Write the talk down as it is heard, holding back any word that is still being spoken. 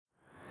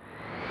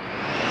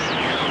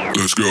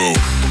Let's go.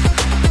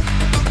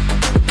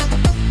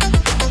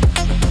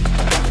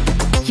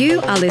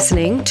 You are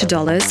listening to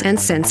Dollars and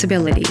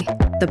Sensibility,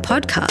 the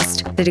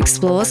podcast that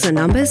explores the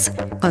numbers,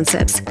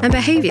 concepts, and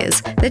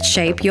behaviors that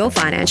shape your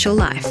financial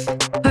life.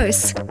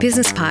 Hosts,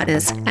 business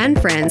partners,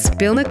 and friends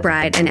Bill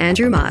McBride and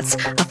Andrew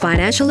Martz are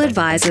financial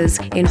advisors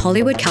in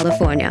Hollywood,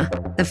 California,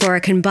 that for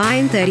a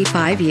combined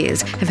 35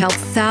 years have helped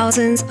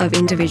thousands of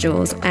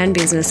individuals and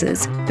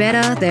businesses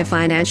better their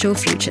financial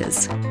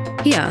futures.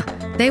 Here,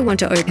 they want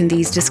to open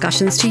these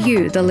discussions to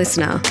you, the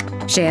listener,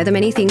 share the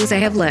many things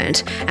they have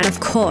learned, and of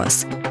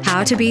course,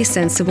 how to be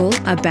sensible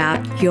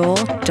about your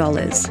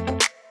dollars.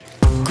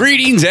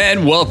 Greetings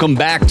and welcome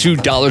back to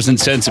Dollars and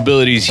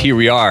Sensibilities. Here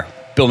we are,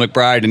 Bill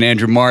McBride and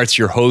Andrew Martz,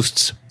 your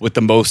hosts with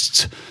the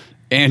mosts.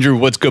 Andrew,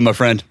 what's good, my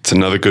friend? It's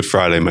another Good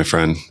Friday, my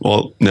friend.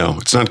 Well, no,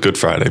 it's not Good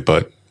Friday,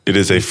 but it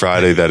is a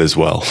Friday that is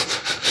well.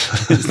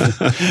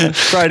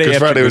 Friday Good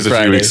Friday was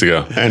Friday. a few weeks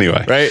ago.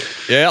 Anyway. Right?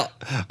 Yeah.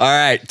 All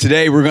right.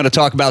 Today we're going to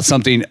talk about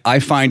something I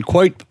find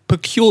quite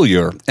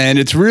peculiar, and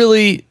it's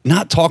really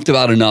not talked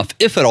about enough,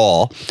 if at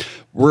all.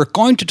 We're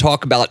going to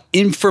talk about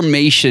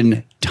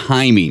information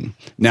timing.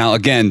 Now,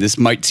 again, this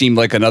might seem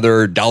like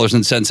another Dollars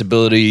and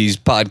Sensibilities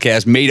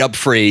podcast, made up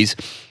phrase,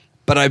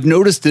 but I've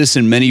noticed this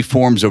in many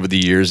forms over the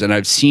years, and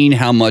I've seen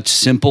how much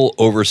simple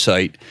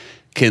oversight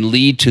can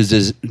lead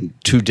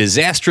to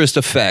disastrous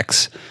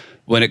effects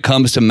when it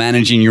comes to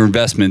managing your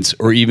investments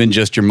or even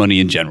just your money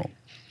in general.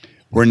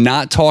 We're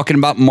not talking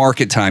about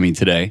market timing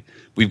today.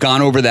 We've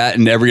gone over that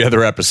in every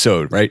other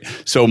episode, right?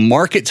 So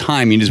market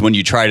timing is when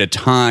you try to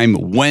time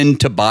when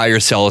to buy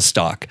or sell a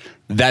stock.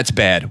 That's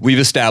bad. We've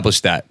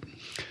established that.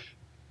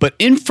 But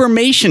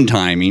information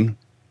timing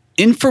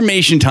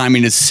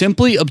is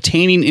simply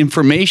obtaining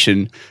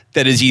information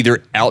that is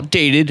either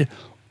outdated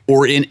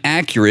or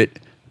inaccurate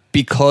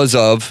because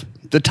of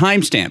the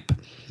timestamp.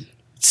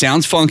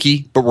 Sounds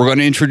funky, but we're going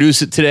to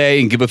introduce it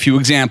today and give a few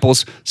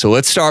examples. So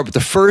let's start with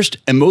the first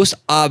and most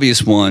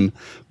obvious one,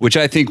 which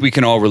I think we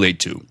can all relate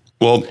to.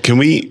 Well, can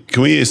we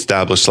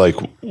establish like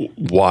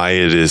why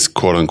it is,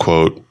 quote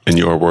unquote, in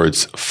your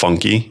words,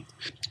 funky?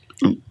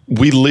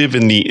 We live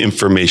in the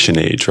information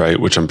age, right?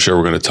 Which I'm sure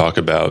we're going to talk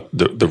about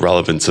the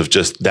relevance of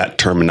just that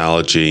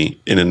terminology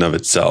in and of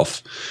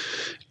itself.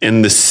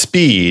 And the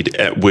speed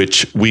at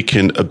which we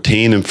can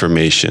obtain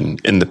information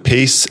and the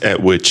pace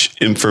at which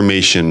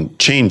information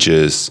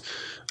changes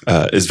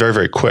is very,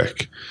 very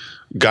quick,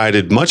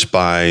 guided much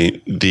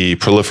by the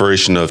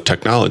proliferation of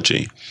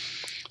technology.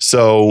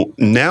 So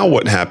now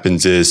what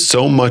happens is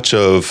so much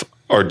of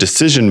our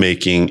decision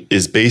making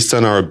is based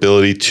on our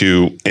ability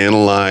to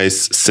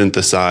analyze,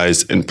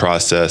 synthesize, and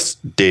process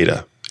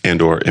data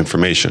and or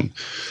information.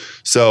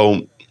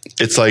 So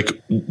it's like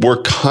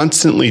we're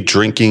constantly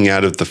drinking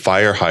out of the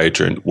fire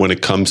hydrant when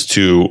it comes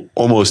to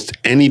almost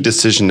any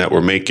decision that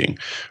we're making,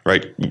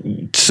 right?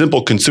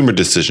 Simple consumer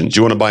decisions.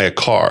 You want to buy a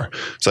car.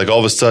 It's like all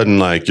of a sudden,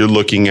 like you're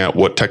looking at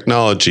what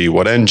technology,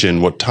 what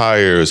engine, what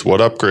tires,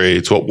 what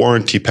upgrades, what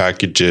warranty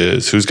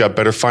packages, who's got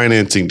better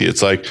financing.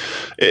 It's like,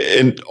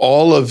 and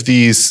all of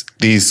these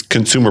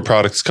consumer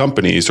products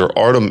companies or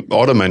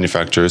auto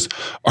manufacturers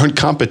are in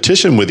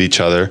competition with each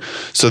other.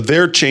 So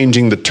they're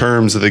changing the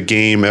terms of the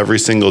game every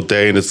single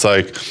day. And it's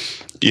like,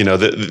 you know,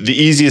 the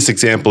easiest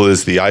example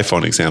is the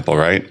iPhone example,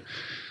 right?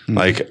 Mm-hmm.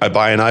 Like I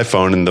buy an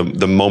iPhone and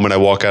the moment I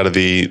walk out of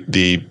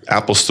the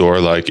Apple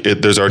store, like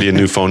there's already a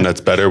new phone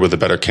that's better with a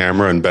better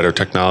camera and better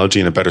technology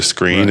and a better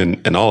screen, right,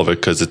 and all of it,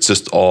 because it's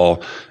just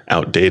all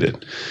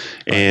outdated.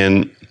 Right.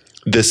 And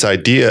this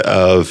idea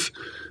of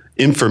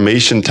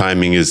information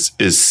timing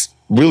is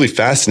really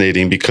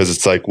fascinating because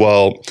it's like,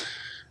 well,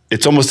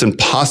 it's almost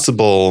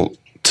impossible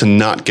to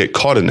not get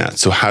caught in that.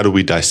 So how do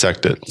we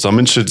dissect it? So I'm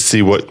interested to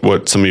see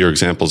what some of your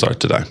examples are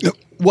today.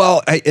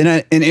 Well,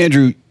 and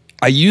Andrew,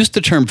 I use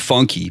the term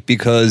funky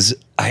because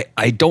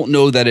I don't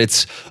know that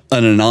it's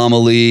an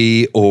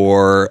anomaly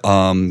or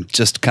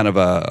just kind of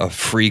a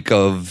freak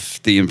of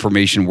the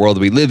information world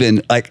we live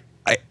in. Like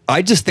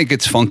I just think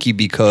it's funky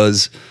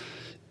because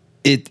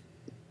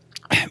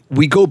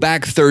we go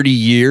back 30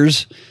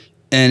 years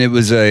and it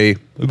was a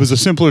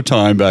simpler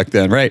time back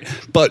then, right?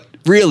 But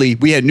really,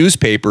 we had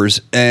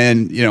newspapers,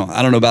 and you know,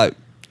 I don't know about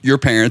your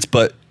parents,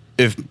 but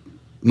if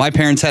my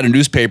parents had a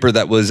newspaper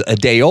that was a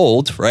day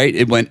old, right,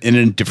 it went in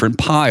a different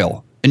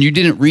pile, and you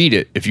didn't read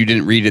it if you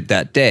didn't read it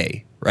that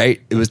day, right?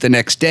 It was the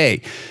next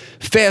day.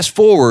 Fast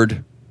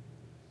forward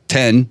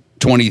 10,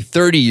 20,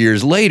 30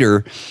 years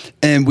later,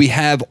 and we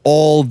have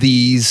all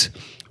these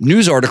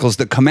news articles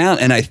that come out,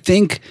 and I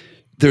think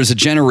there's a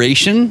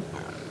generation,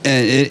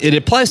 and it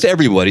applies to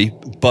everybody,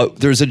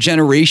 but there's a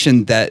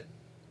generation that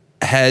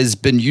has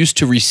been used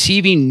to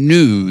receiving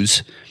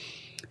news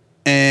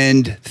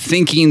and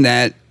thinking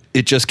that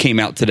it just came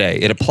out today.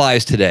 It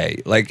applies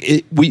today.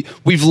 Like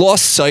we've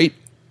lost sight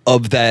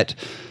of that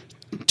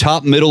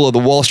top middle of the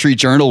Wall Street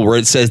Journal where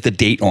it says the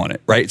date on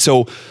it, right?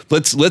 So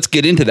let's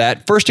get into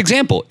that. First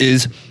example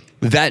is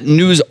that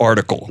news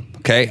article,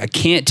 okay? I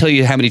can't tell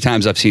you how many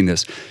times I've seen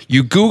this.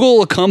 You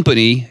Google a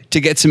company to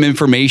get some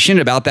information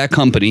about that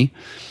company,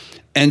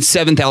 and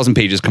 7,000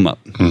 pages come up.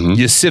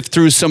 You sift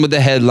through some of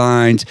the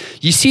headlines.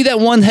 You see that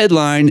one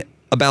headline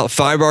about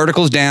 5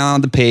 articles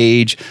down the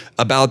page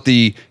about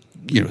the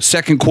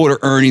second quarter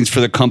earnings for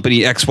the company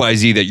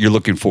XYZ that you're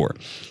looking for.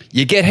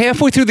 You get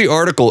halfway through the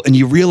article and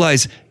you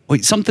realize,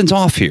 wait, something's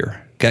off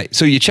here. Okay,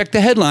 so you check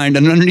the headline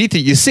and underneath it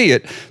you see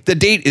it. The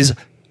date is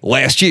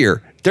last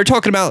year. They're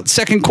talking about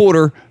second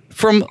quarter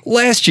from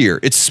last year.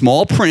 It's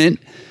small print,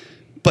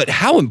 but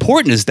how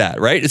important is that,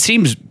 right? It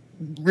seems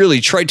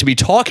really trite to be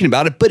talking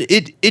about it, but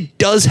it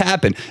does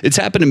happen. It's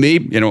happened to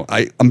me.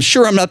 I'm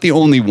sure I'm not the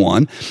only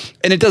one,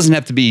 and it doesn't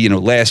have to be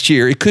last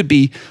year. It could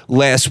be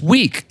last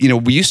week.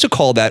 We used to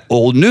call that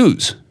old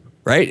news,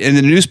 right? In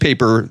the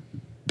newspaper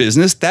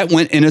business, that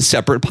went in a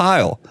separate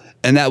pile,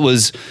 and that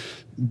was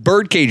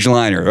birdcage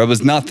liner. That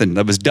was nothing.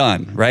 That was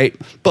done, right?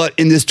 But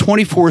in this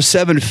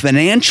 24/7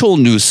 financial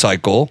news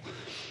cycle,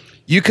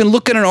 you can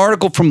look at an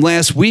article from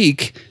last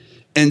week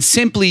and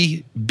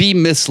simply be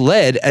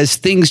misled as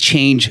things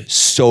change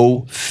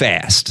so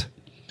fast.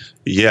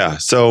 Yeah.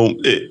 So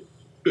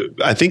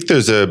I think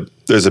there's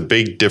a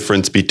big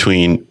difference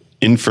between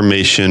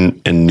information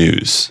and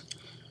news,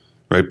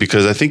 right?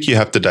 Because I think you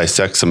have to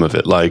dissect some of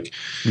it. Like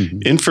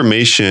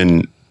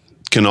information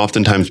can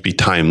oftentimes be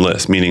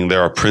timeless, meaning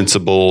there are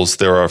principles,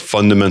 there are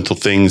fundamental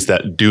things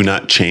that do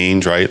not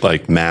change, right?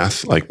 Like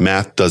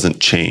math doesn't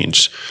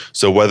change.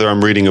 So whether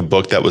I'm reading a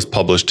book that was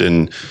published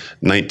in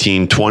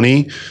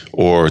 1920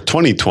 or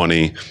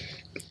 2020,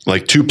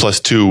 like 2 +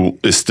 2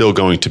 is still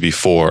going to be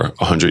 4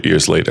 100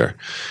 years later.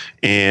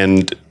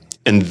 And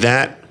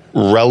that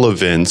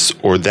relevance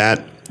or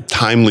that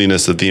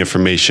timeliness of the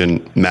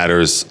information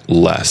matters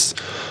less,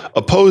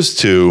 opposed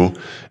to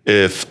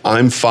if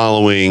I'm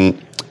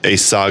following a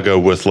saga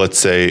with, let's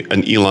say,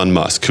 an Elon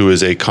Musk, who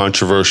is a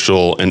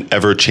controversial and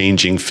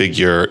ever-changing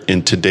figure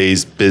in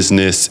today's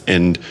business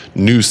and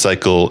news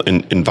cycle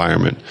and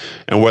environment.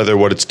 And whether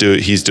what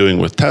he's doing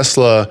with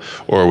Tesla,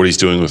 or what he's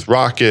doing with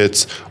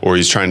rockets, or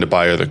he's trying to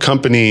buy other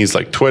companies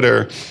like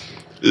Twitter,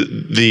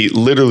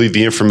 literally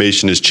the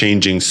information is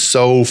changing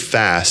so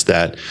fast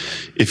that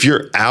if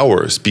you're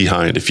hours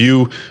behind, if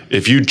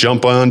you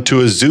jump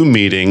onto a Zoom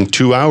meeting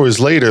 2 hours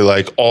later,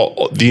 like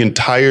the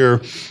entire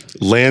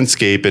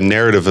landscape and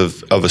narrative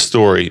of a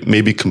story may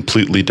be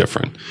completely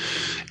different.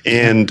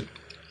 And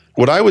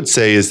what I would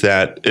say is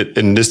that,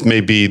 and this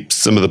may be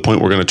some of the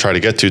point we're going to try to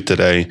get to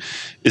today,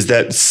 is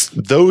that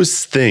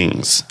those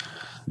things,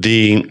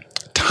 the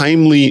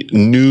timely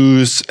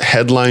news,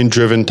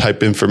 headline-driven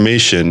type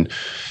information,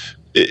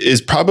 is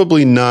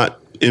probably not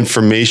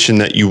information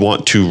that you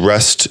want to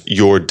rest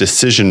your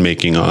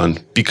decision-making on,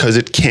 because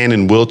it can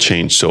and will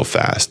change so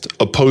fast,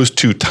 opposed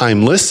to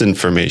timeless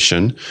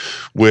information,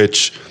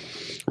 which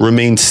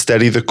remains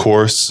steady the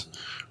course,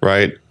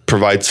 right?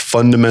 Provides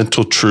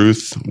fundamental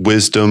truth,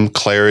 wisdom,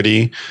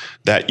 clarity,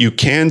 that you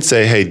can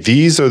say, hey,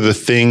 these are the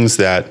things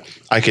that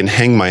I can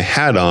hang my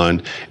hat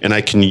on, and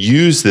I can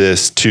use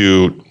this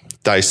to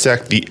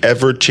dissect the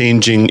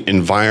ever-changing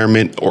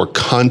environment or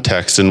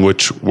context in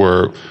which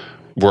we're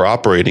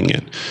operating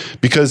in.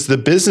 Because the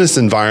business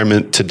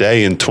environment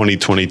today in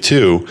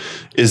 2022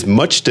 is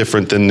much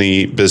different than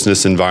the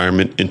business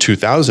environment in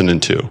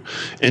 2002,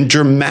 and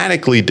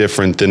dramatically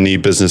different than the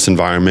business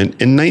environment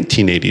in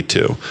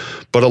 1982.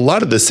 But a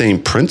lot of the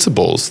same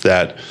principles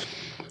that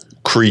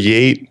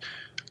create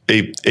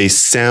a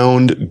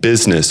sound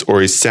business,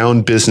 or a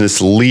sound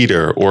business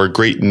leader, or a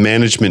great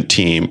management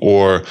team,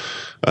 or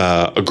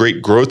a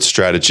great growth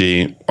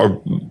strategy are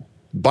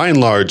by and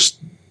large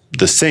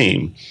the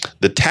same.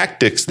 The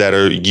tactics that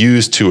are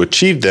used to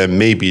achieve them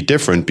may be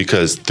different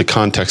because the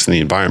context and the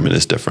environment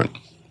is different.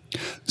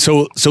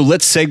 So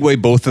let's segue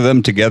both of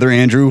them together,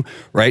 Andrew,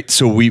 right?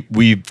 So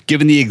we've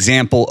given the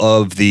example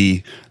of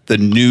the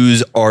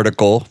news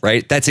article,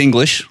 right? That's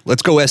English.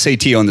 Let's go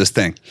SAT on this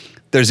thing.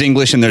 There's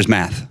English and there's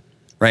math,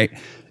 right?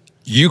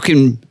 You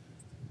can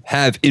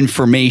have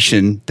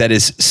information that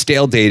is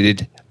stale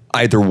dated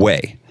either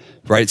way.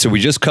 Right. So we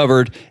just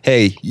covered,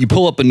 hey, you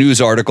pull up a news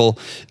article.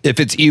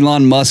 If it's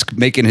Elon Musk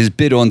making his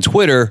bid on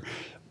Twitter,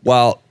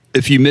 well,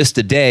 if you missed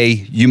a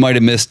day, you might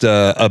have missed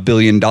 $1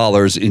 billion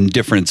in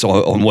difference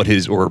on what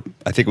or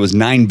I think it was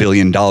 $9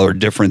 billion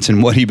difference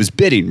in what he was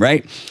bidding.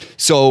 Right.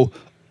 So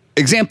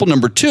example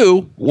number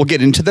 2, we'll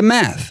get into the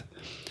math.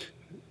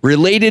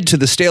 Related to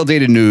the stale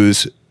dated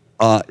news,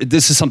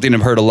 this is something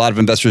I've heard a lot of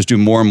investors do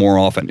more and more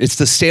often. It's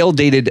the stale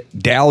dated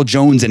Dow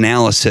Jones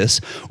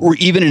analysis, or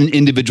even an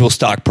individual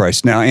stock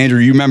price. Now, Andrew,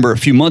 you remember a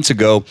few months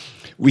ago,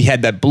 we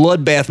had that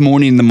bloodbath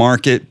morning in the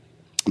market.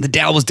 The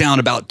Dow was down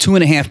about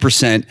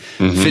 2.5%,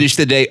 finished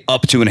the day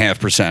up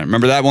 2.5%.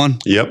 Remember that one?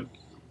 Yep.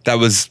 That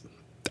was,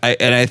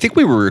 I think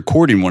we were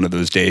recording one of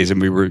those days and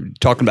we were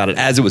talking about it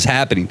as it was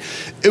happening.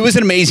 It was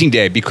an amazing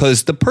day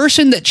because the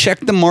person that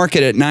checked the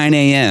market at 9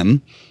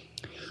 a.m.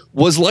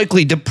 was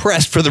likely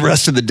depressed for the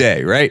rest of the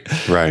day, right?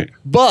 Right.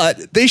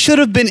 But they should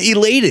have been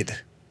elated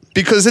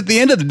because at the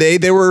end of the day,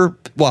 they were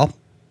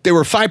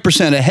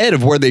 5% ahead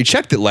of where they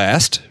checked it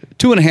last.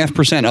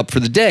 2.5% up for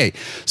the day.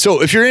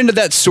 So if you're into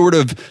that sort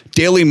of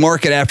daily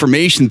market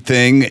affirmation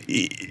thing,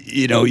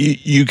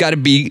 you got to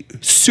be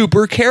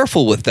super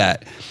careful with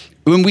that.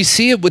 When we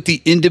see it with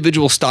the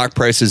individual stock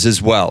prices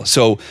as well.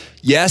 So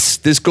yes,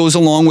 this goes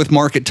along with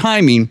market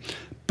timing,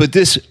 but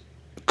this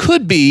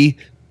could be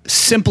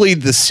simply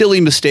the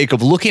silly mistake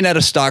of looking at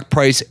a stock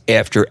price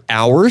after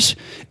hours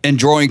and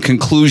drawing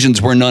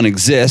conclusions where none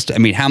exist. I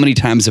mean, how many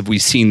times have we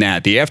seen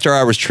that? The after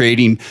hours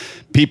trading,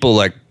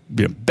 people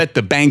bet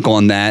the bank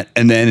on that,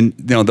 and then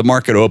the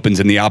market opens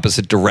in the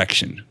opposite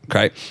direction.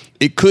 Okay,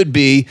 it could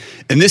be,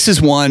 and this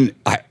is one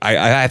I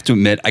have to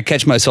admit, I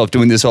catch myself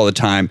doing this all the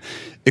time.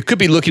 It could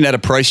be looking at a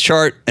price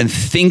chart and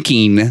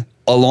thinking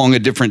along a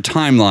different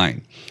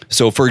timeline.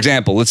 So, for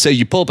example, let's say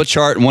you pull up a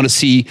chart and want to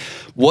see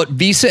what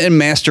Visa and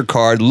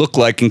MasterCard look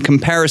like in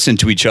comparison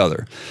to each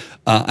other.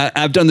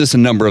 I've done this a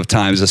number of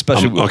times,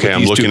 especially with these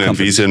I'm looking two at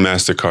companies. Visa and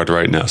MasterCard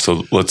right now.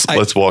 So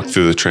let's walk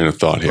through the train of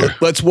thought here.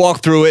 Let's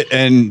walk through it.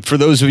 And for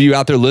those of you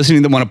out there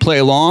listening that want to play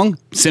along,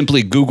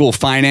 simply Google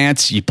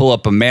Finance. You pull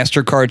up a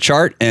MasterCard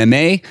chart,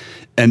 MA,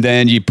 and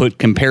then you put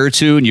compare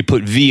to and you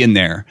put V in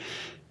there.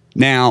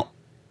 Now,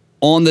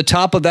 on the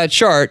top of that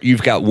chart,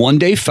 you've got 1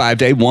 day, 5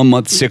 day, 1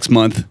 month, 6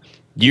 month,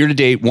 year to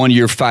date, 1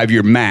 year, 5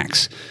 year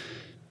max.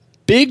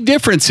 Big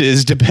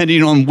differences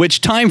depending on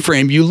which time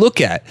frame you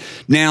look at.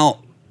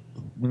 Now,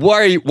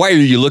 why are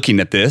you looking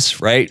at this,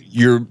 right?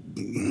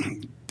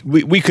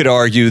 We could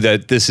argue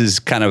that this is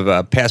kind of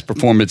a past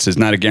performance is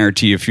not a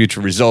guarantee of future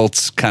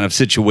results kind of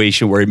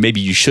situation where maybe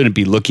you shouldn't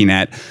be looking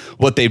at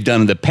what they've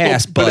done in the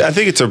past. But I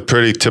think it's a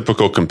pretty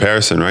typical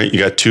comparison, right? You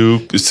got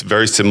two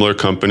very similar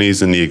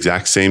companies in the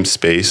exact same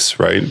space,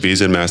 right?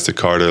 Visa and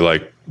MasterCard are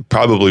like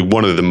probably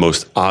one of the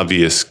most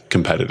obvious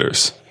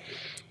competitors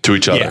to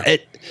each other. Yeah,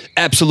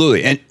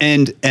 absolutely.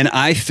 And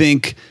I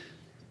think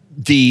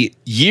the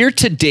year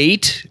to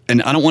date,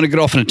 and I don't want to get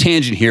off on a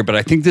tangent here, but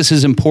I think this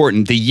is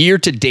important. The year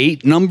to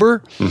date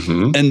number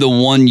and the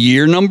 1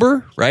 year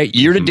number, right?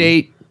 Year to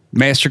date,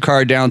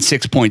 MasterCard down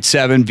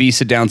 6.7,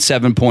 Visa down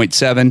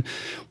 7.7.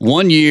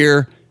 1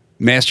 year,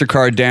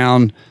 MasterCard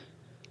down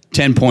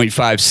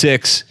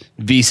 10.56,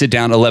 Visa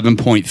down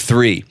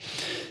 11.3.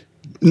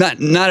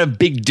 Not a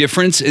big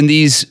difference in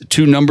these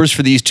two numbers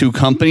for these two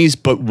companies,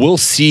 but we'll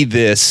see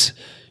this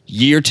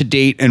year to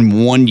date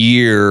and 1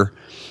 year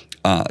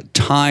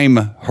time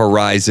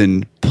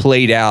horizon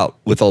played out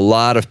with a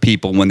lot of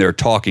people when they're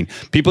talking.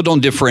 People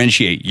don't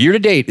differentiate. Year to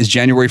date is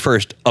January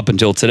 1st up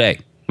until today.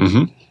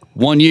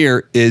 1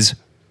 year is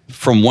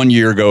from 1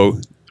 year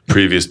ago.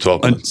 Previous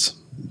 12 months.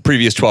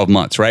 Previous 12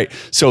 months, right?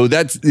 So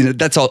that's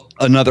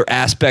another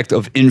aspect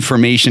of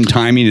information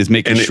timing is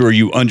making sure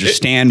you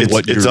understand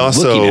what you're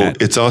looking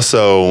at. It's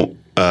also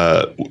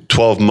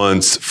 12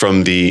 months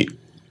from the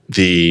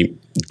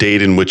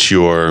date in which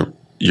you're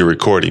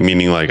recording,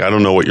 meaning like, I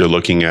don't know what you're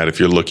looking at. If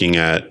you're looking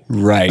at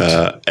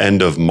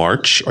end of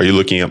March, are you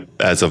looking at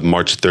as of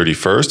March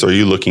 31st? Or are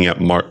you looking at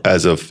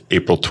as of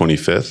April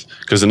 25th?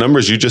 Because the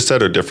numbers you just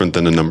said are different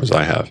than the numbers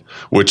I have,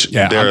 which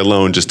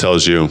alone just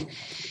tells you.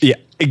 Yeah,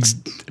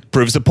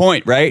 proves the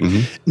point, right?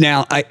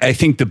 Now, I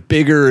think the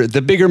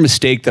bigger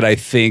mistake that I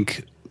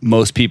think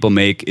most people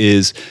make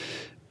is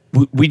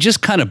we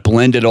just kind of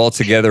blend it all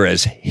together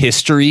as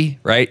history,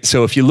 right?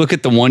 So if you look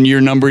at the 1 year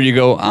number, you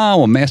go, oh,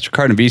 well,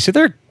 MasterCard and Visa,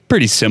 they're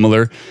pretty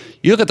similar.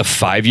 You look at the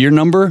 5 year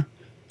number,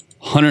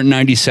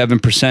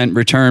 197%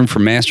 return for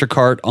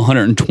MasterCard,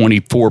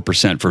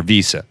 124% for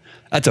Visa.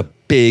 That's a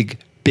big,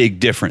 big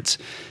difference.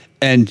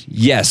 And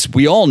yes,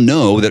 we all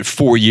know that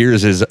 4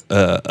 years is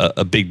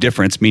a big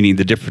difference, meaning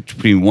the difference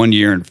between 1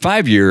 year and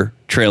 5 year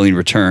trailing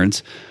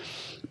returns.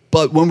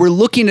 But when we're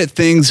looking at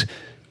things,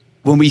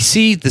 when we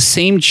see the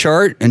same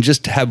chart and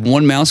just have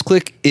one mouse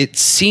click, it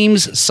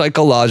seems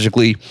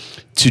psychologically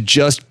to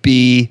just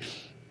be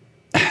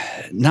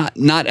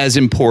not as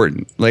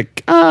important.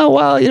 Like,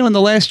 in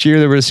the last year,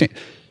 there was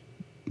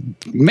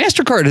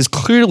MasterCard has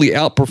clearly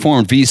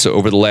outperformed Visa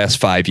over the last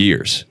 5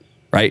 years,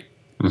 right?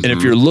 And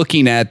if you're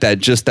looking at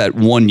that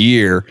 1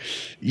 year,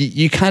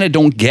 you kind of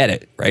don't get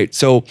it, right?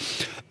 So,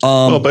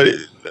 but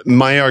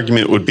my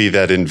argument would be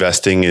that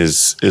investing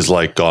is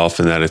like golf,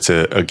 and that it's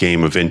a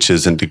game of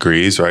inches and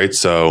degrees, right?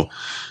 So,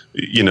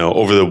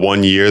 over the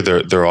 1 year,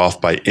 they're off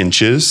by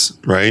inches,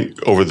 right?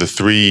 Over the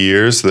 3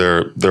 years,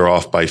 they're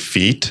off by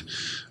feet.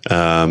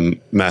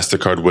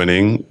 MasterCard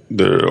winning.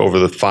 Over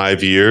the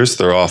 5 years,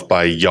 they're off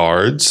by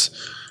yards,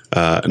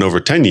 and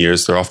over 10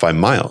 years, they're off by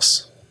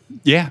miles.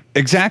 Yeah,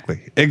 exactly.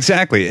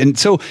 And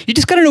so you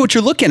just got to know what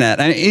you're looking at.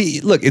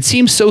 Look, it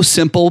seems so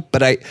simple,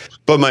 but I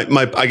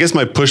guess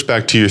my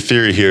pushback to your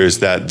theory here is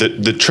that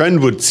the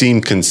trend would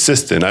seem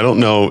consistent. I don't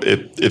know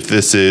if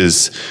this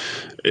is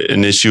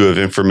an issue of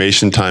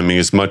information timing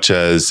as much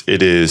as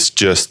it is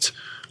just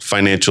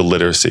financial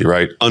literacy,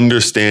 right?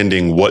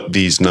 Understanding what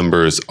these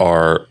numbers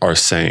are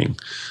saying.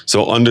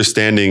 So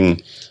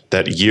understanding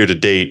that year to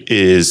date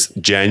is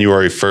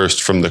January 1st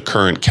from the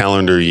current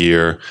calendar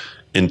year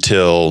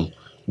until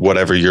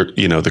whatever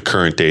the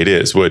current date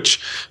is, which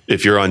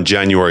if you're on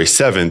January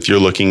 7th, you're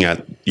looking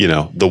at,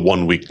 the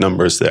 1 week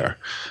numbers there.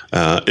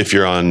 If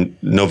you're on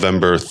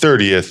November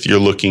 30th, you're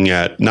looking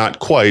at not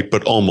quite,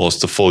 but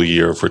almost a full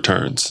year of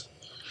returns.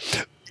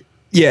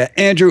 Yeah,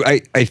 Andrew,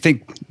 I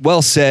think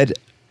well said.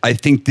 I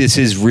think this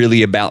is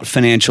really about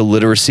financial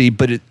literacy,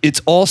 but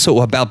it's also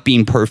about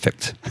being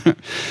perfect,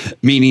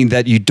 meaning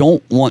that you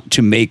don't want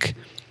to make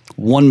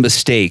one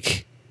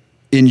mistake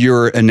in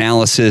your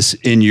analysis,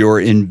 in your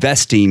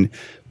investing,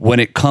 when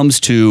it comes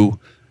to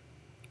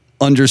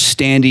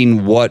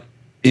understanding what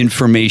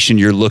information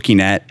you're looking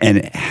at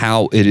and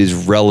how it is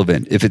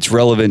relevant. If it's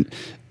relevant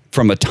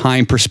from a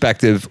time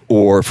perspective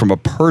or from a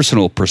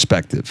personal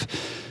perspective.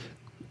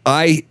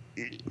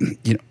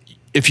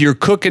 If you're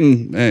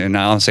cooking, and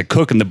I don't say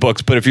cooking the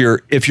books, but if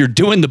you're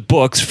doing the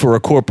books for a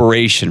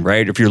corporation,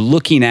 right? If you're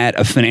looking at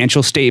a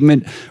financial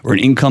statement or an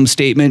income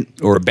statement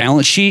or a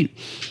balance sheet,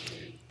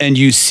 and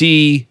you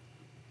see,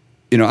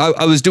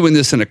 I was doing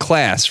this in a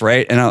class,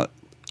 right? And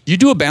you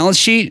do a balance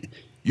sheet,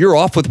 you're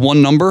off with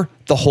one number,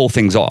 the whole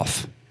thing's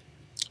off,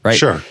 right?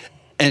 Sure.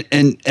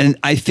 And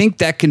I think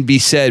that can be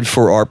said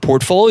for our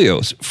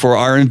portfolios, for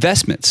our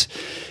investments.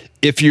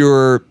 If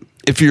you're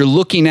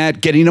looking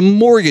at getting a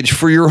mortgage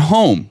for your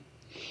home,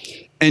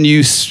 and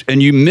you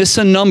miss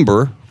a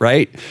number,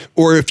 right?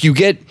 Or if you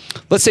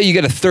let's say you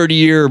get a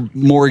 30-year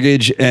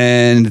mortgage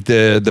and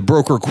the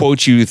broker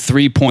quotes you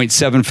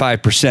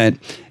 3.75%,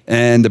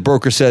 and the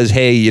broker says,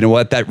 hey, you know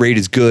what? That rate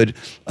is good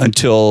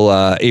until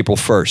April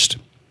 1st.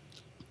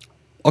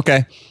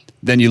 Okay.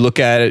 Then you look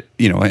at it,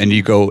 and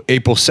you go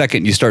April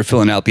 2nd, you start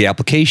filling out the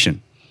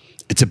application.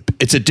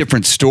 It's a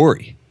different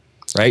story,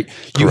 right?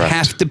 Correct. You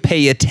have to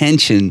pay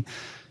attention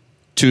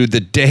to the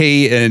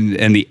day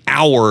and the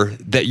hour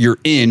that you're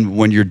in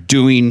when you're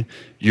doing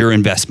your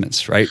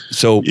investments, right?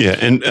 So yeah,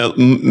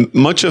 and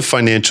much of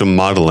financial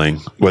modeling,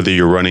 whether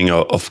you're running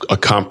a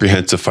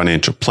comprehensive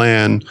financial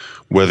plan,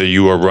 whether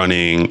you are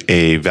running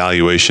a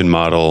valuation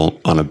model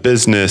on a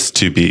business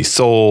to be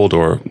sold,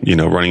 or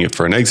running it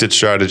for an exit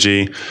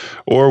strategy,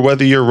 or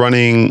whether you're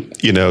running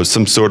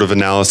some sort of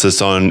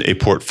analysis on a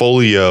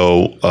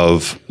portfolio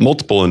of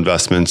multiple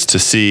investments to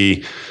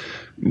see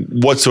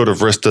what sort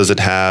of risk does it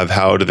have?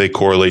 How do they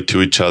correlate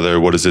to each other?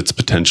 What is its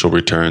potential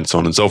return? So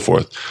on and so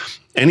forth.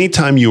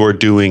 Anytime you are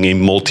doing a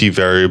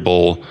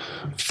multivariable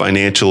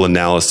financial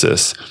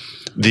analysis,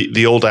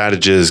 the old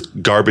adage is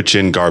garbage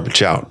in,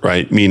 garbage out,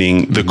 right?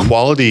 Meaning the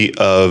quality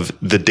of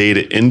the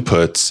data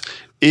inputs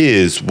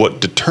is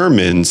what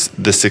determines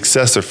the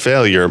success or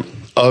failure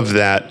of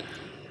that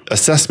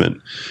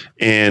assessment.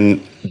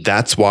 And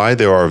that's why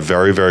there are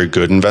very, very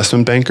good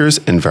investment bankers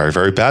and very,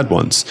 very bad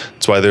ones.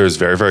 That's why there's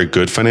very, very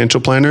good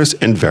financial planners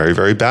and very,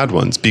 very bad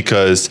ones,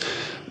 because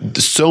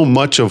so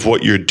much of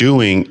what you're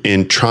doing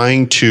in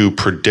trying to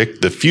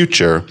predict the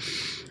future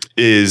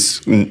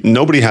is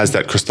nobody has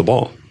that crystal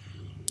ball.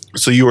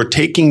 So you are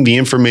taking the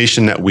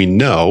information that we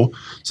know.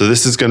 So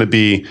this is going to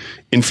be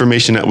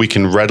information that we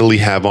can readily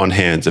have on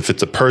hand. If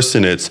it's a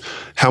person, it's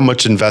how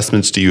much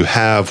investments do you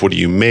have? What do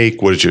you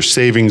make? What is your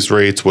savings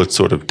rates? What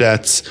sort of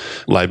debts,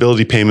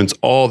 liability payments,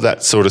 all of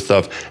that sort of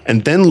stuff.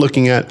 And then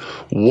looking at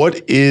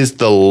what is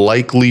the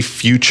likely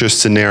future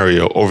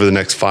scenario over the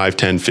next 5,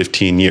 10,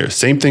 15 years.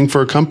 Same thing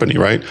for a company,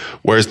 right?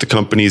 Where's the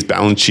company's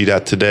balance sheet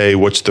at today?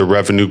 What's the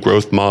revenue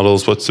growth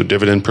models? What's the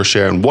dividend per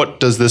share? And what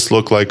does this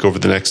look like over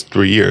the next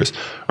 3 years?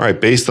 All right,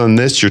 based on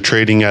this, you're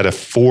trading at a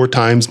 4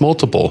 times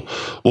multiple.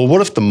 Well, what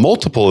if the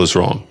multiple is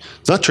wrong?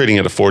 It's not trading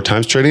at a 4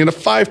 times, trading at a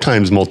 5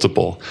 times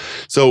multiple.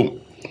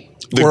 So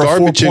the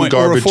garbage in,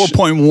 garbage... Or a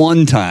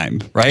 4.1 time,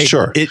 right?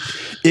 Sure.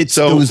 It's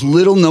those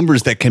little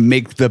numbers that can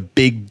make the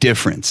big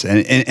difference.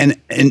 And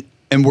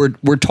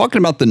we're talking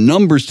about the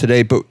numbers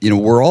today, but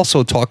we're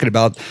also talking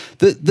about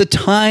the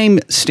time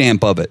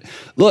stamp of it.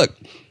 Look,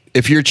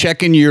 if you're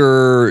checking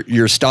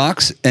your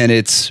stocks and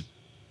it's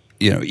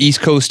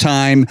East Coast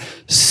time,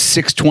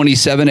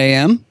 6:27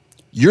 a.m.,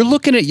 you're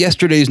looking at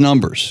yesterday's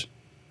numbers,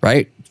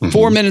 right?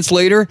 4 minutes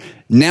later,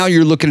 now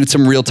you're looking at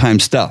some real-time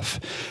stuff.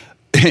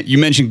 You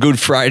mentioned Good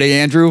Friday,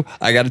 Andrew.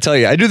 I got to tell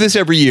you, I do this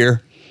every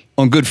year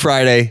on Good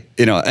Friday,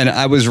 and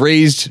I was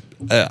raised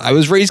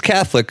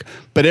Catholic,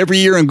 but every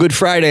year on Good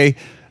Friday,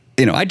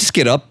 I just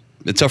get up.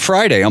 It's a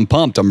Friday. I'm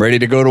pumped. I'm ready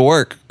to go to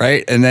work,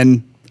 right? And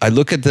then I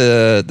look at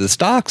the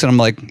stocks and I'm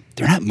like,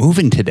 they're not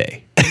moving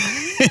today.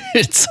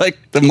 It's like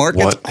the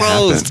market's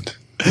closed. Happened?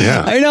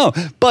 Yeah, I know,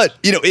 but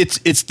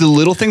it's the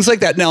little things like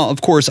that. Now, of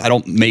course, I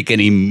don't make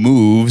any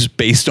moves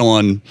based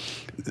on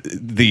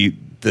the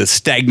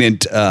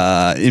stagnant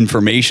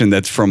information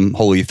that's from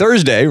Holy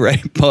Thursday,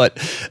 right? But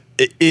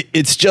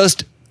it's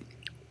just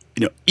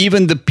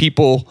even the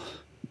people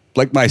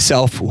like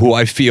myself, who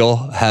I feel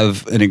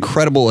have an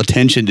incredible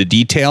attention to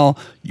detail,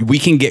 we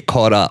can get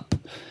caught up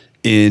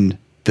in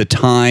the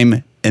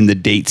time and the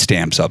date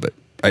stamps of it,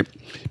 right?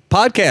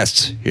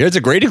 Podcasts, here's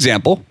a great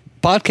example.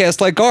 Podcasts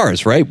like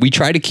ours, right? We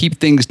try to keep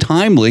things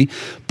timely,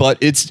 but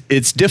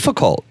it's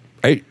difficult,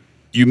 right?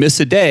 You miss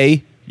a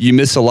day, you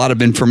miss a lot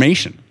of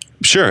information.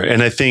 Sure.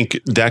 And I think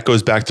that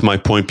goes back to my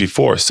point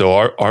before. So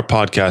our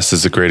podcast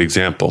is a great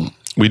example.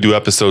 We do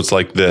episodes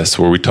like this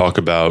where we talk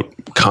about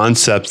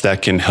concepts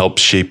that can help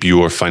shape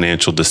your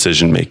financial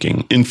decision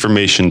making,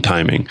 information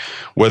timing.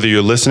 Whether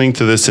you're listening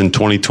to this in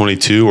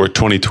 2022 or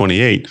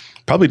 2028,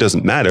 probably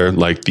doesn't matter.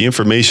 Like, the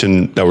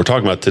information that we're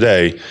talking about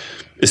today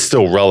is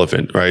still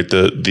relevant, right?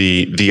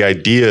 The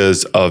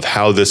ideas of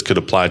how this could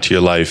apply to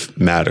your life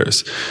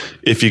matters.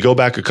 If you go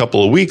back a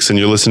couple of weeks and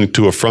you're listening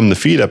to a From the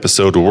Feed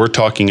episode where we're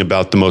talking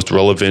about the most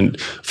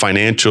relevant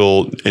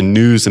financial and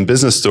news and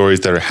business stories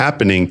that are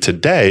happening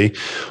today,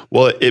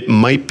 well, it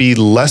might be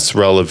less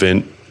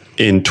relevant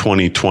in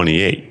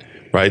 2028,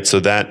 right? So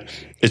that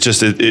it's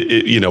just,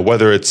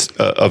 whether it's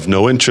of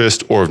no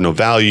interest or of no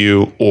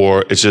value,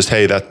 or it's just,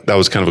 hey, that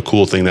was kind of a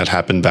cool thing that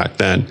happened back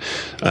then.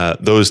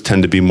 Those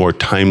tend to be more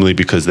timely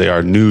because they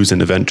are news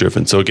and event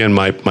driven. So again,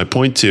 my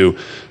point to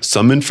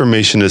some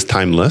information is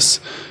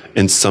timeless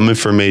and some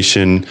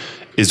information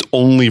is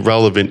only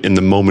relevant in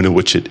the moment in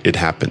which it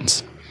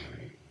happens.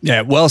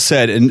 Yeah, well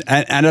said. And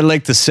I'd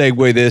like to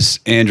segue this,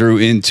 Andrew,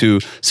 into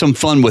some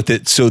fun with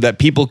it so that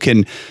people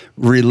can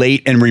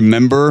relate and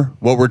remember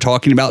what we're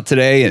talking about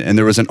today. And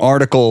there was an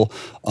article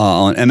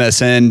on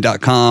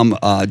MSN.com.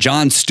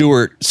 Jon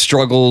Stewart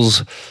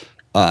struggles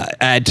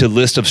add to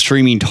list of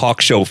streaming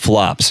talk show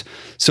flops.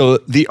 So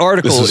the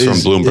article is from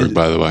Bloomberg,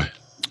 by the way.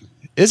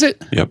 Is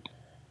it? Yep.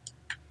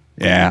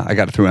 Yeah, I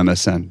got it through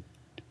MSN.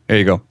 There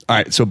you go. All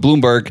right. So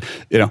Bloomberg,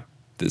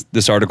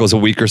 this article is a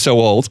week or so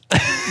old,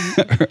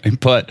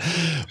 but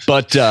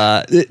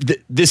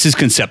this is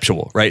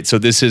conceptual, right? So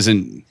this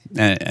isn't,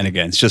 and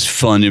again, it's just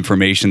fun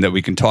information that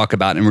we can talk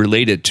about and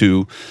relate it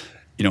to,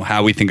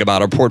 how we think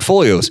about our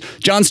portfolios.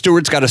 Jon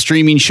Stewart's got a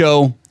streaming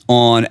show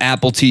on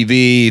Apple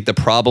TV, The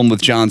Problem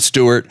with Jon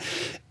Stewart.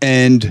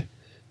 And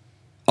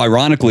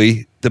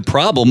ironically, the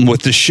problem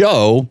with the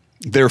show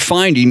they're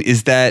finding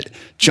is that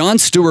Jon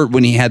Stewart,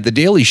 when he had The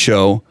Daily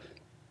Show,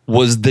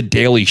 was The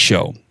Daily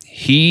Show.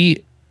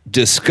 He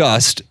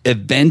discussed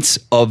events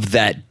of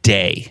that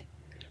day,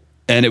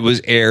 and it was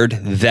aired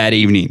that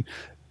evening.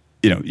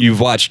 You've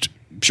watched,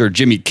 I'm sure,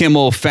 Jimmy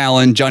Kimmel,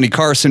 Fallon, Johnny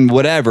Carson,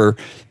 whatever.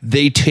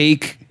 They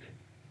take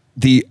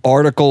the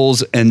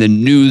articles and the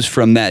news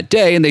from that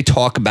day and they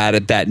talk about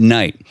it that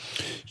night.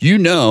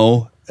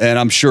 And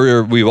I'm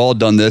sure we've all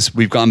done this.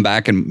 We've gone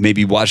back and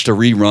maybe watched a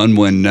rerun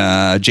when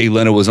Jay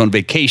Leno was on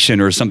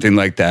vacation or something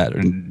like that,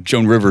 and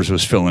Joan Rivers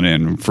was filling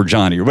in for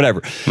Johnny or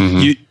whatever.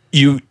 Mm-hmm.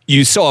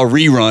 You saw a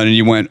rerun and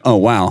you went, oh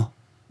wow,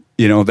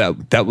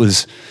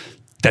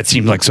 that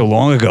seemed like so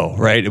long ago,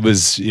 right? It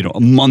was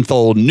a month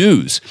old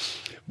news.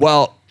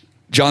 Well,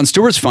 Jon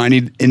Stewart's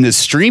finding in this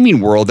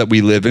streaming world that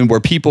we live in, where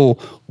people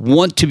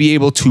want to be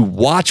able to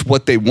watch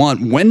what they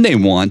want when they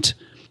want.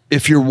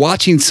 If you're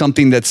watching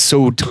something that's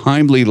so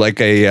timely,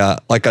 like a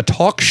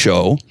talk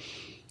show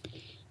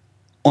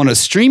on a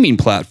streaming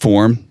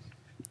platform,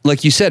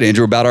 like you said,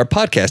 Andrew, about our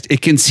podcast,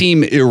 it can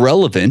seem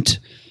irrelevant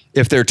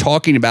if they're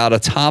talking about a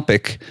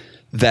topic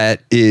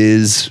that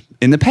is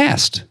in the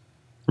past.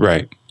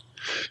 Right.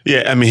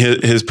 Yeah. I mean,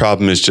 his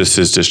problem is just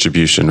his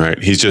distribution,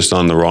 right? He's just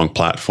on the wrong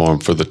platform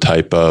for the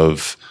type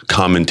of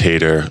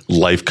commentator,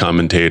 life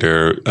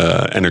commentator,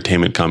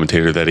 entertainment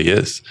commentator that he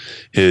is.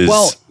 His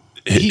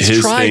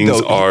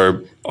things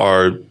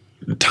are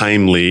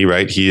timely,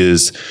 right?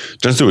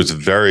 Jon Stewart's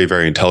very,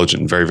 very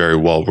intelligent, very, very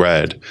well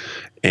read.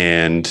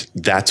 And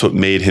that's what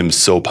made him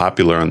so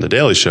popular on The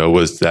Daily Show,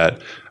 was that,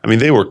 I mean,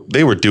 they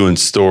were doing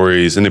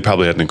stories, and they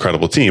probably had an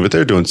incredible team, but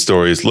they're doing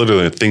stories,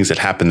 literally things that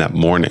happened that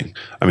morning.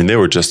 I mean, they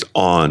were just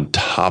on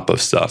top of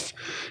stuff.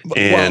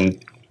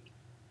 And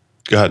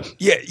go ahead.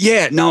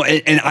 Yeah. No,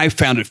 and I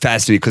found it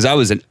fascinating because I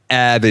was an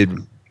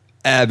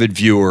avid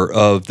viewer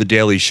of The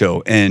Daily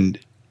Show, and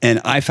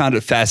I found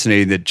it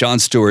fascinating that Jon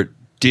Stewart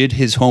did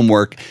his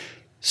homework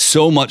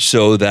so much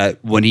so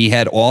that when he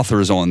had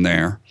authors on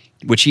there,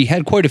 which he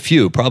had quite a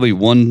few, probably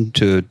 1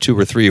 to 2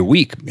 or 3 a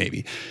week,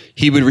 maybe,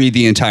 he would read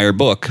the entire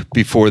book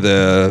before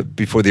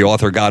the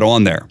author got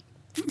on there,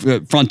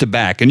 front to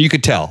back, and you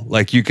could tell,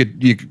 like you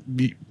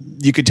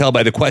could tell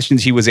by the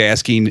questions he was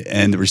asking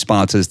and the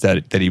responses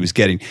that he was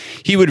getting.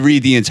 He would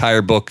read the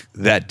entire book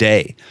that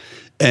day,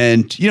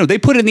 and they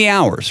put in the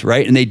hours,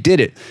 right? And they did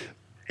it.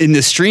 In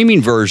the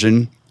streaming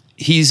version,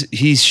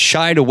 he's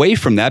shied away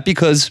from that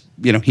because,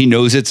 he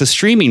knows it's a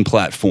streaming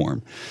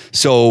platform.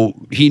 So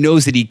he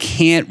knows that he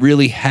can't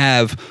really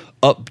have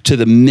up to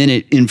the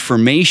minute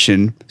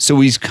information. So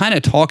he's kind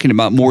of talking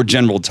about more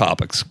general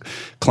topics,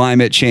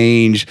 climate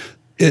change,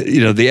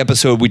 the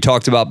episode we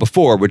talked about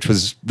before, which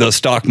was the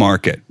stock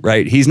market,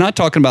 right? He's not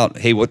talking about,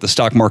 hey, what the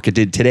stock market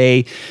did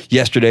today,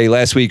 yesterday,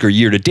 last week, or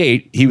year to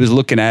date. He was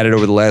looking at it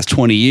over the last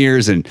 20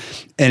 years. And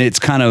it's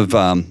kind of,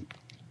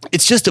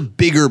 it's just a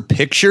bigger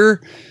picture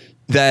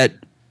that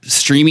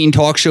streaming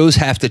talk shows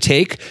have to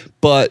take,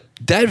 but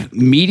that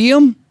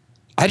medium,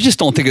 I just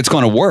don't think it's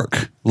going to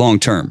work long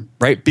term,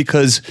 right?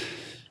 Because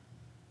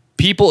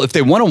people, if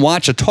they want to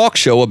watch a talk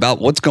show about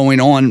what's going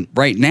on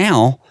right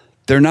now,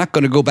 they're not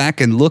going to go back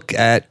and look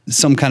at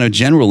some kind of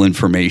general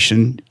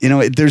information.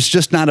 There's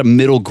just not a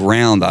middle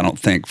ground, I don't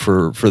think,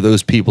 for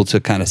those people to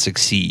kind of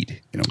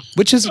succeed,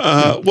 which is...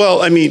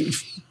 Well, I mean,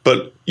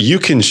 but you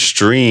can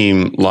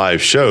stream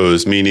live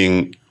shows,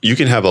 meaning you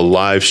can have a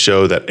live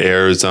show that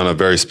airs on a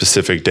very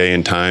specific day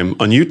and time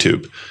on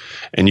YouTube.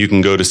 And you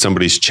can go to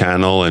somebody's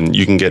channel and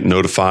you can get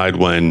notified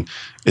when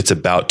it's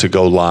about to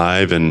go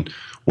live, and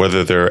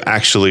whether they're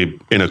actually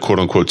in a quote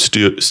unquote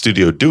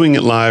studio doing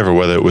it live or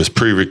whether it was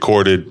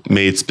pre-recorded,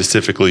 made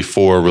specifically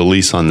for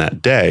release on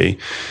that day,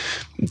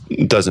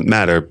 doesn't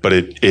matter, but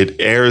it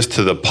airs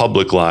to the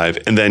public live,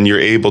 and then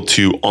you're able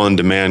to on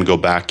demand go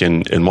back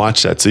and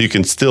watch that. So you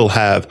can still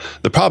have,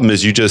 the problem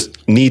is you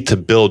just need to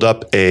build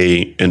up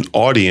an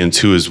audience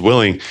who is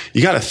willing.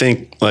 You got to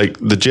think, like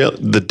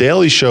the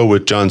Daily Show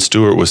with Jon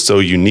Stewart was so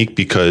unique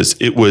because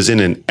it was in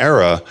an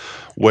era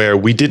where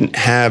we didn't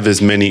have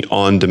as many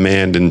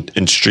on-demand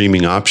and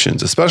streaming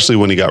options, especially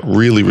when he got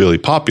really, really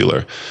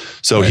popular.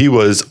 So He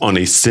was on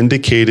a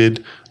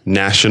syndicated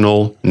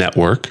national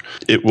network.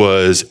 It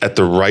was at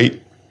the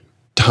right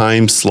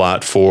time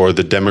slot for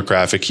the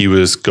demographic he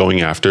was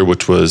going after,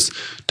 which was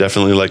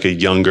definitely like a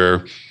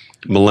younger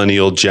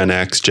millennial, Gen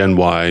X, Gen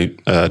Y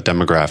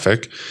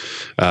demographic.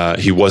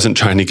 He wasn't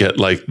trying to get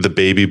like the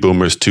baby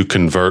boomers to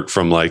convert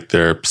from like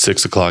their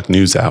 6 o'clock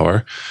news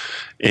hour.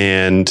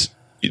 And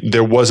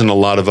there wasn't a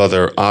lot of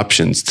other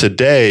options.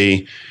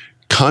 Today,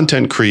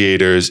 content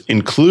creators,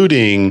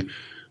 including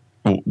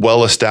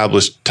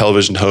well-established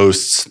television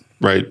hosts,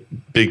 right,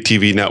 big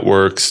TV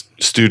networks,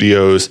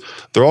 studios,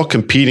 they're all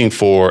competing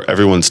for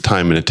everyone's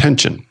time and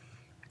attention.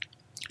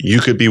 You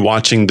could be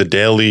watching the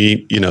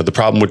Daily, The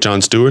Problem with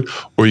Jon Stewart,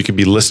 or you could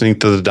be listening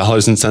to the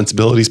Dollars and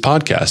Sensibilities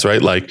podcast,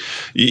 right? Like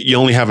you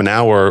only have an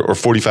hour or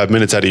 45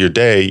 minutes out of your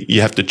day. You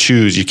have to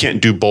choose. You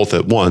can't do both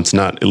at once,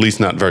 at least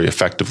not very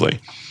effectively.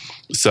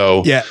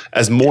 So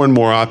as more and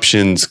more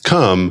options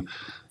come,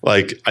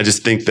 like I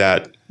just think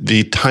that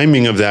the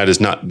timing of that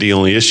is not the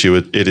only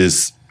issue. It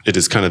is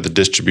kind of the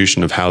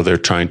distribution of how they're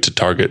trying to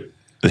target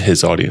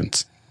his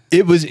audience.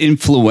 It was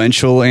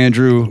influential,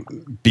 Andrew,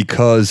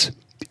 because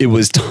it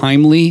was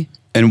timely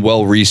and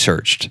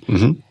well-researched.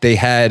 Mm-hmm. They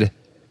had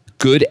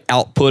good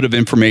output of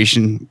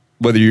information,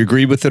 whether you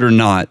agree with it or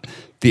not.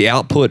 The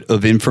output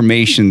of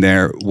information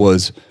there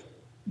was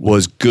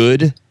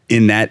good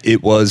in that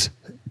it was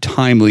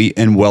timely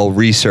and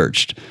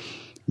well-researched.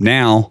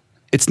 Now,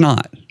 it's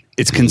not.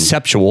 It's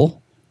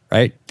conceptual,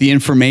 right? The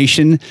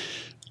information,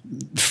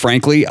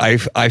 frankly,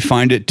 I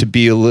find it to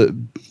be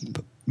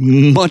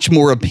much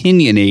more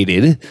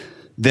opinionated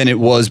than it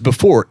was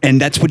before.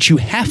 And that's what you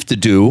have to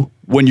do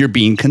when you're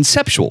being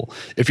conceptual.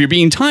 If you're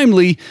being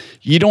timely,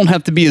 you don't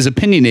have to be as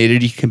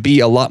opinionated. You can be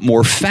a lot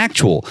more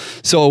factual.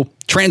 So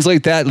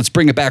translate that. Let's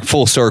bring it back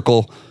full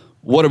circle.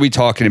 What are we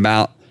talking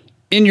about?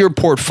 In your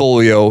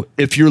portfolio,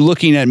 if you're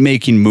looking at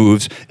making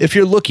moves, if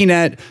you're looking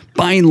at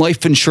buying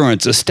life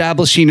insurance,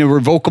 establishing a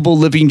revocable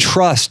living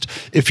trust,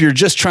 if you're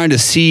just trying to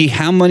see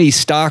how many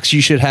stocks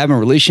you should have in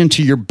relation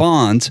to your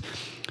bonds,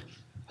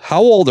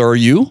 how old are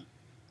you?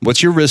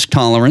 What's your risk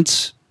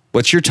tolerance?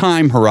 What's your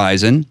time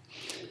horizon?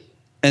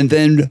 And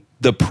then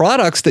the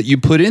products that you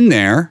put in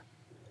there,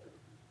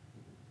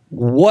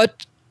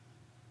 what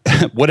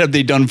have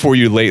they done for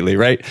you lately,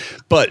 right?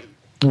 But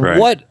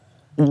what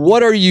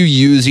are you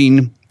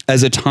using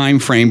as a time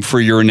frame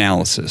for your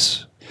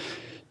analysis?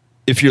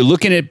 If you're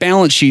looking at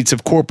balance sheets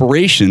of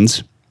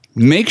corporations,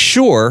 make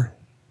sure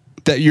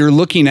that you're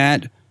looking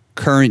at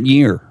current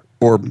year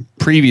or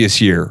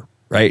previous year,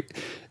 right?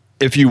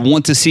 If you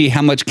want to see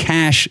how much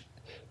cash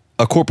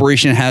a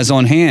corporation has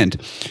on hand,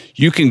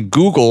 you can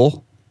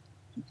Google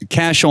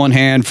cash on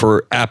hand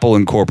for Apple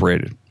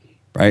Incorporated,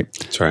 right?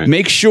 That's right.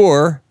 Make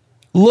sure,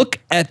 look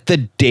at the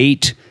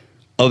date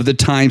of the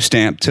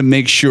timestamp to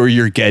make sure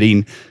you're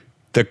getting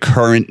the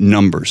current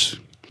numbers.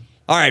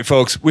 All right,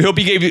 folks. We hope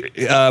we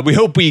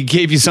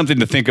gave you something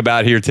to think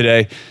about here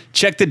today.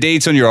 Check the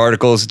dates on your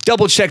articles.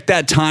 Double check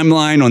that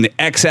timeline on the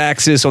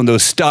x-axis on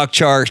those stock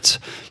charts.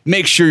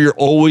 Make sure you're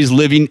always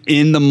living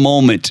in the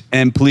moment.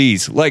 And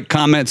please like,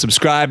 comment,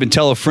 subscribe, and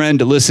tell a friend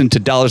to listen to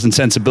Dollars and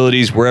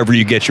Sensibilities wherever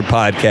you get your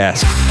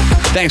podcast.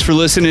 Thanks for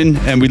listening,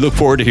 and we look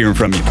forward to hearing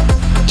from you.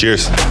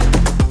 Cheers.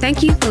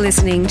 Thank you for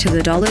listening to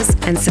the Dollars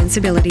and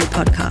Sensibility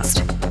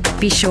podcast.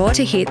 Be sure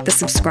to hit the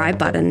subscribe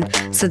button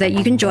so that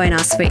you can join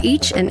us for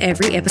each and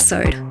every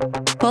episode.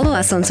 Follow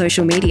us on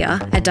social media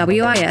at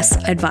WIS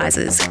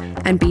Advisors,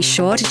 and be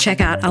sure to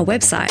check out our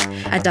website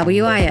at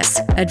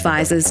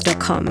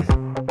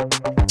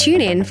wisadvisors.com.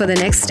 Tune in for the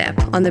next step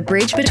on the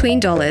bridge between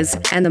dollars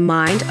and the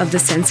mind of the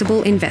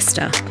sensible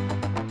investor.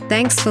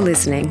 Thanks for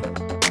listening.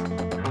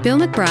 Bill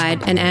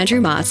McBride and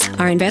Andrew Martz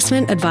are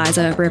investment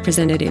advisor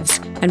representatives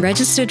and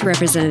registered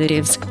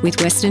representatives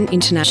with Western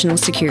International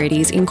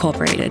Securities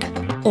Incorporated.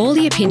 All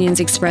the opinions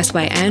expressed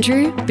by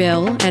Andrew,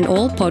 Bill, and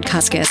all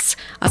podcast guests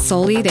are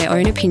solely their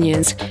own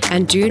opinions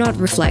and do not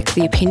reflect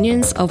the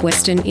opinions of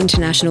Western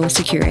International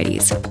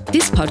Securities.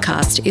 This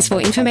podcast is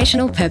for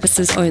informational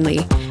purposes only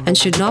and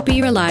should not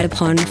be relied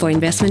upon for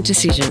investment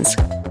decisions.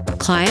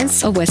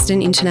 Clients of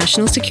Western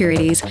International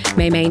Securities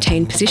may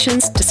maintain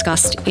positions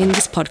discussed in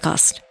this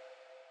podcast.